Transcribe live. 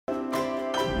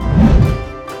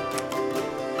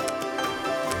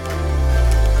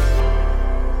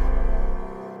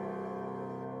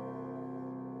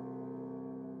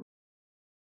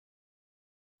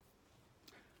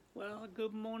Well,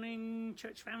 good morning,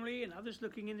 church family and others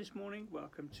looking in this morning.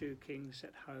 Welcome to Kings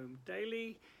at Home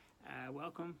Daily.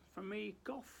 Welcome from me,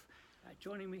 Goff,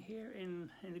 joining me here in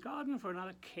the garden for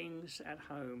another Kings at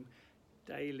Home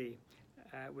Daily.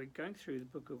 We're going through the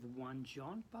book of 1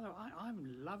 John. By the way,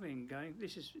 I'm loving going.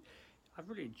 I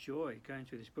really enjoy going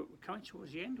through this book. We're coming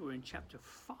towards the end. We're in chapter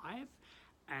 5,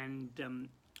 and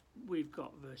we've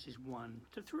got verses 1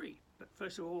 to 3. But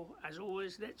first of all, as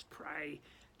always, let's pray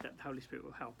that the Holy Spirit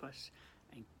will help us,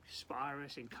 inspire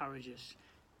us, encourage us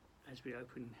as we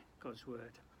open God's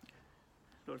Word.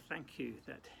 Lord, thank you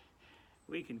that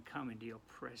we can come into your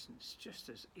presence just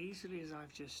as easily as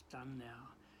I've just done now.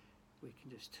 We can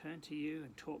just turn to you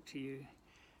and talk to you.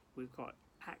 We've got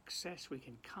access. We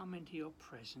can come into your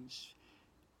presence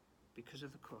because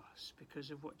of the cross, because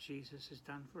of what Jesus has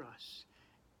done for us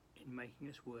in making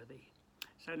us worthy.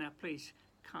 So now please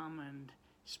come and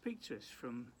speak to us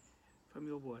from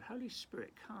your word. Holy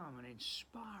Spirit, come and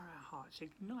inspire our hearts,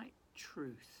 ignite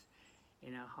truth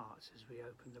in our hearts as we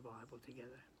open the Bible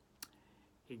together.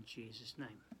 In Jesus'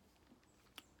 name.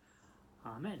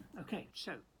 Amen. Okay,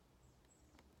 so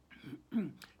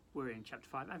we're in chapter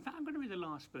 5. In fact, I'm going to read the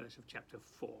last verse of chapter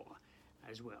 4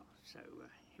 as well. So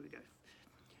here we go.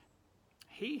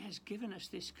 He has given us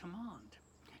this command.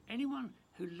 Anyone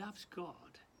who loves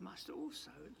God must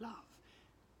also love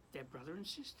their brother and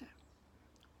sister.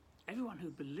 Everyone who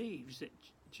believes that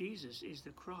Jesus is the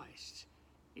Christ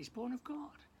is born of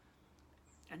God.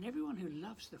 And everyone who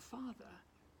loves the Father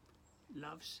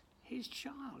loves his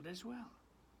child as well.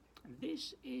 And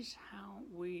this is how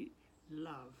we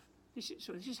love. This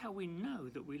is how we know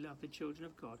that we love the children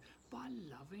of God, by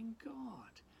loving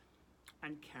God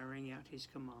and carrying out his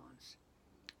commands.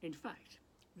 In fact,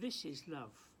 this is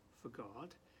love for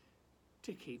God,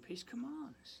 to keep his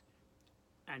commands.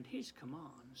 And his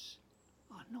commands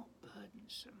are not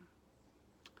burdensome.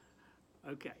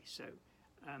 Okay, so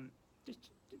just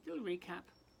a little recap.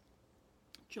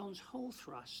 John's whole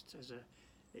thrust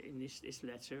in this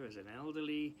letter as an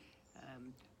elderly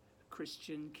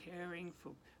Christian, caring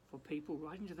for people,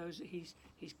 writing to those that he's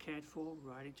cared for,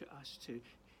 writing to us too.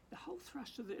 The whole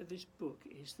thrust of this book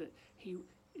is that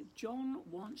John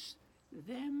wants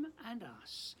them and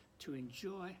us to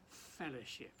enjoy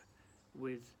fellowship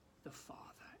with the Father,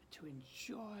 to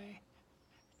enjoy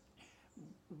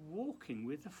walking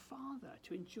with the Father,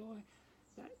 to enjoy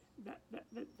that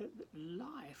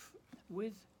life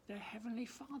with their Heavenly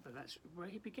Father. That's where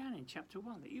he began in chapter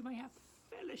 1, that you may have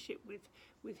fellowship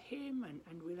with him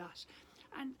and with us.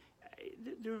 And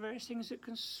there are various things that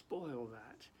can spoil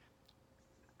that.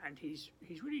 And he's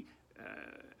really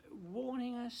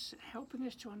warning us, helping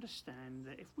us to understand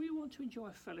that if we want to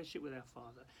enjoy fellowship with our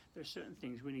Father, there are certain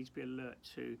things we need to be alert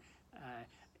to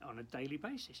on a daily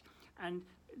basis. And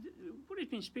what he's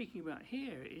been speaking about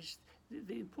here is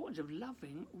the importance of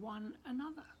loving one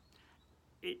another.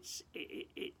 It's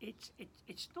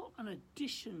not an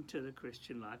addition to the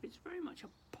Christian life. It's very much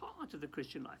a part of the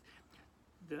Christian life.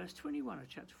 Verse 21 of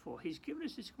chapter 4, he's given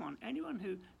us this command: anyone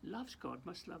who loves God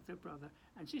must love their brother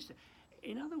and sister.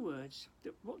 In other words,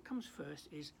 what comes first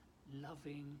is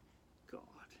loving God.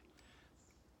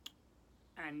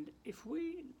 And if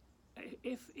we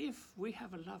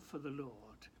have a love for the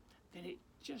Lord, then it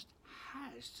just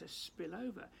has to spill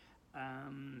over.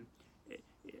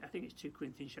 I think it's 2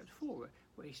 Corinthians chapter 4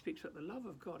 where he speaks about the love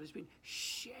of God has been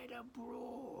shed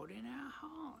abroad in our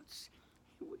hearts.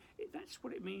 That's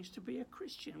what it means to be a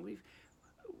Christian.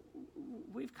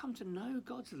 We've come to know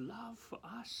God's love for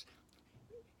us.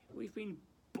 We've been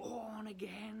born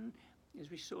again, as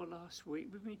we saw last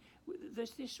week.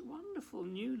 There's this wonderful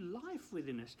new life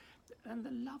within us, and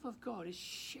the love of God is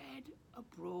shed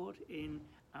abroad in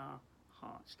our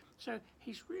hearts. So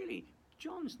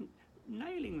John's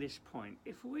nailing this point.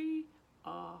 If we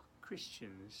are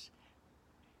Christians,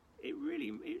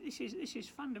 this is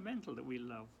fundamental that we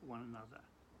love one another.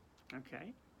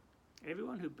 Okay?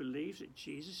 Everyone who believes that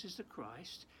Jesus is the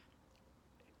Christ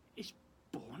is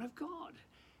born of God.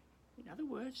 In other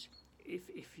words, if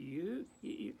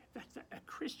a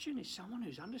Christian is someone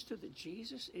who's understood that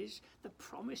Jesus is the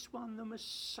promised one, the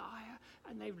Messiah,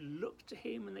 and they've looked to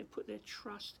him and they put their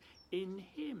trust in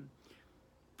him,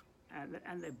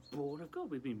 and they're born of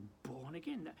God. We've been born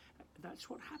again. That's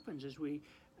what happens as we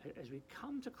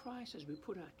come to Christ, as we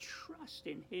put our trust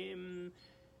in him.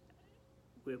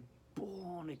 We're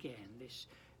born again. This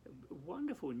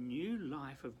wonderful new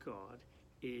life of God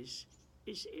is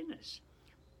in us.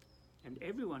 And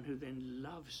everyone who then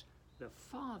loves the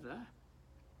Father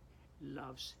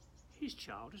loves his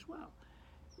child as well.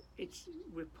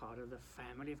 We're part of the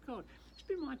family of God. It's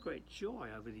been my great joy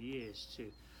over the years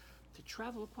to to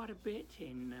travel quite a bit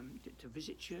to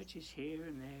visit churches here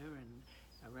and there and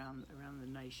around the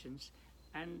nations,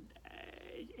 and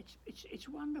it's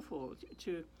wonderful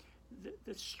to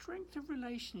the strength of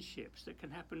relationships that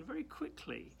can happen very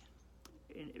quickly.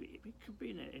 It could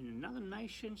be in another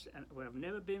nation where I've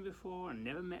never been before and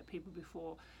never met people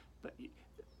before, but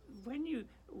when you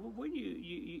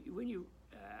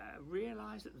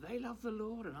realise that they love the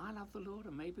Lord and I love the Lord,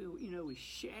 and maybe we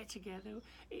share together,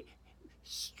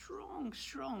 strong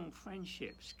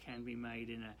friendships can be made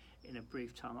in a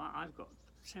brief time. I've got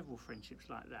several friendships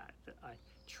like that I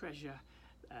treasure,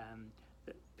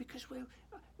 because we're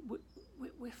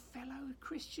fellow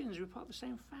Christians. We're part of the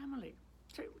same family.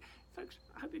 So, folks,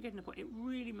 I hope you're getting the point. It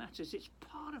really matters. It's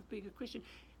part of being a Christian.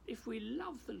 If we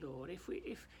love the Lord, if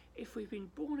we've been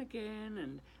born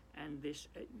again, and this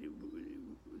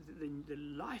the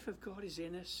life of God is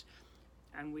in us,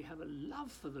 and we have a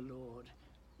love for the Lord,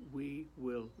 we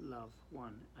will love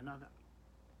one another.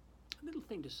 A little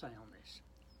thing to say on this: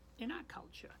 in our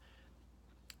culture,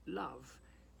 love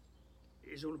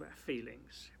is all about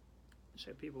feelings.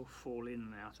 So people fall in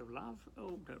and out of love.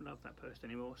 Oh, don't love that person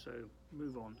anymore, so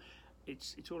move on.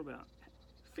 It's all about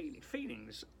feeling.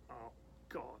 Feelings are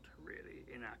God, really,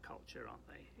 in our culture, aren't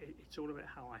they? It's all about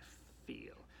how I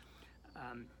feel.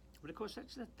 But of course,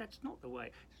 that's not the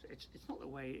way. It's not the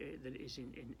way that it is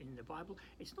in the Bible.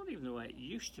 It's not even the way it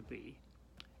used to be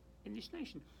in this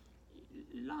nation.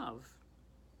 Love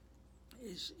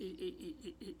is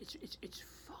it's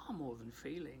far more than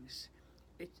feelings.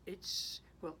 It's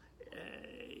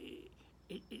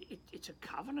a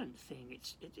covenant thing.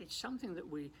 It's something that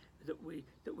we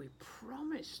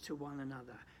promise to one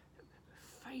another,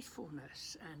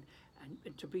 faithfulness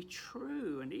and to be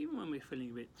true. And even when we're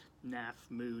feeling a bit naff,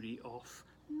 moody, off,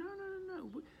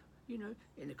 no.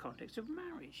 In the context of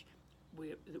marriage,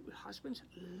 husbands,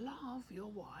 love your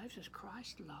wives as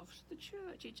Christ loves the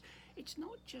church. It's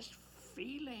not just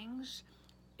feelings.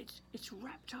 It's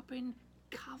wrapped up in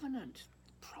covenant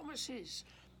promises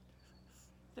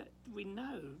that we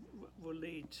know will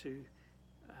lead to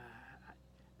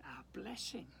our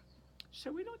blessing.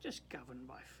 So we're not just governed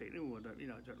by feeling. I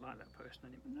don't like that person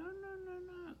anymore.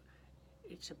 No.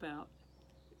 It's about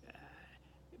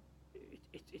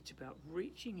it's about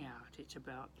reaching out. It's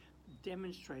about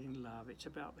demonstrating love. It's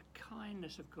about the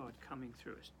kindness of God coming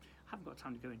through us. I haven't got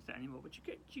time to go into that anymore, but you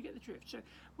get the drift. So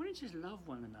when it says love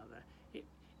one another,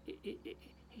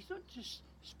 he's not just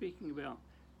speaking about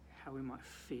how we might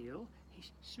feel.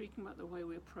 He's speaking about the way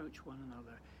we approach one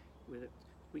another.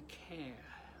 We care,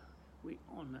 we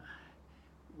honour,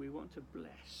 we want to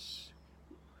bless.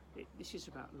 This is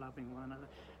about loving one another.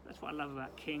 That's what I love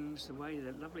about Kings, the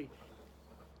lovely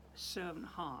servant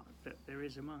heart that there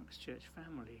is amongst church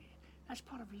family. That's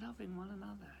part of loving one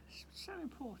another. It's so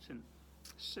important.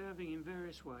 Serving in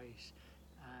various ways.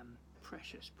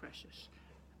 Precious.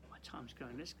 My time's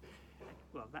going.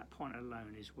 That point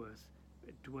alone is worth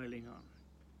dwelling on.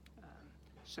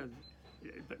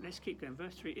 But let's keep going.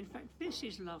 Verse 3, in fact, this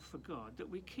is love for God, that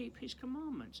we keep his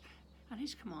commandments. And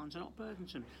his commands are not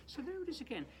burdensome. So there it is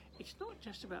again. It's not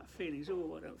just about feelings.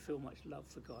 Oh, I don't feel much love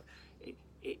for God.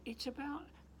 It's about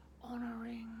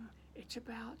honouring. It's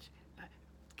about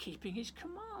keeping his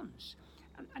commands.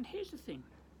 And here's the thing.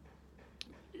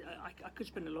 I could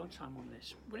spend a long time on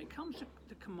this. When it comes to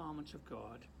the commandments of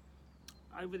God,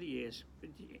 over the years,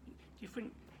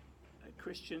 different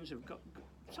Christians have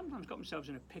sometimes got themselves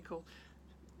in a pickle.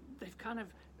 They've kind of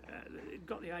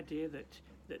got the idea that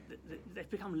they've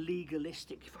become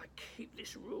legalistic. If I keep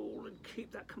this rule and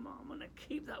keep that commandment and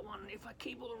keep that one, if I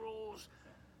keep all the rules,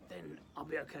 then I'll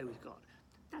be okay with God.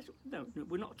 No,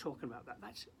 we're not talking about that.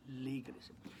 That's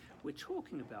legalism. We're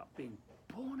talking about being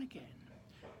born again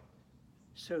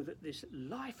so that this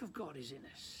life of God is in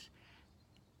us.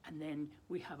 And then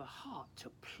we have a heart to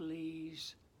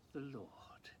please the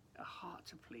Lord, a heart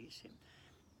to please him.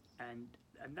 And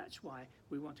that's why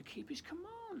we want to keep his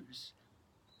commands.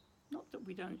 Not that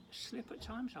we don't slip at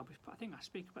times. I think I'll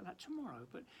speak about that tomorrow.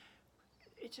 But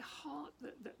it's a heart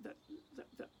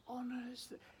that honours,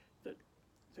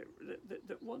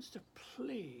 that wants to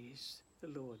please the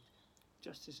Lord.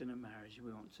 Just as in a marriage,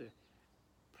 we want to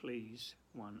please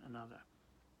one another.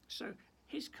 So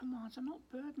his commands are not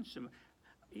burdensome.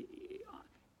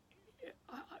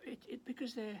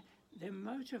 Because they're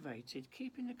motivated,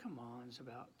 keeping the commands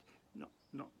about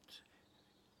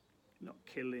not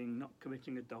killing, not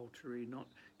committing adultery, not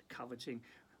coveting.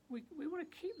 We want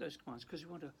to keep those commands because we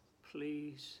want to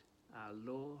please our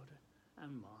Lord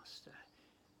and Master.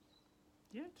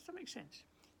 Yeah, does that make sense?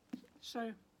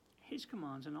 So his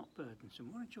commands are not burdensome.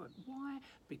 We want to enjoy it. Why?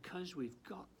 Because we've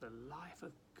got the life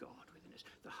of God within us.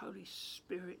 lives. The Holy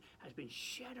Spirit has been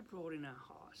shed abroad in our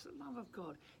hearts. The love of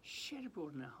God shed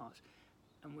abroad in our hearts.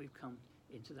 And we've come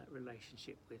into that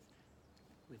relationship with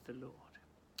the Lord.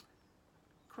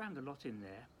 Crammed a lot in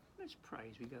there. Let's pray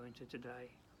as we go into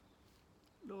today.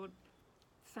 Lord,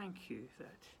 thank you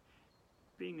that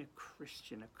being a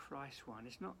Christian, a Christ one,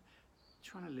 is not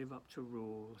trying to live up to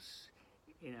rules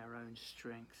in our own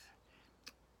strength,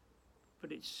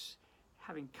 but it's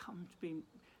having coming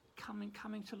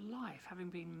to life, having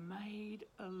been made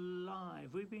alive.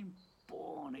 We've been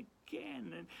born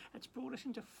again, and it's brought us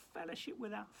into fellowship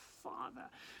with our Father.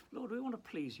 Lord, we want to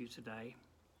please you today.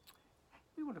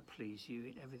 We want to please you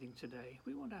in everything today.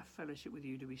 We want our fellowship with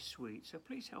you to be sweet. So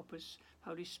please help us,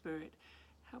 Holy Spirit.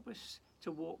 Help us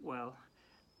to walk well.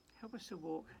 Help us to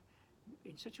walk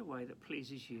in such a way that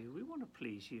pleases you. We want to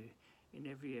please you in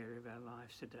every area of our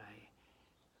lives today.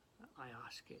 I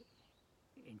ask it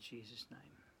in Jesus' name.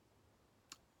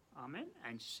 Amen,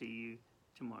 and see you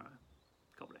tomorrow.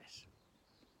 God bless.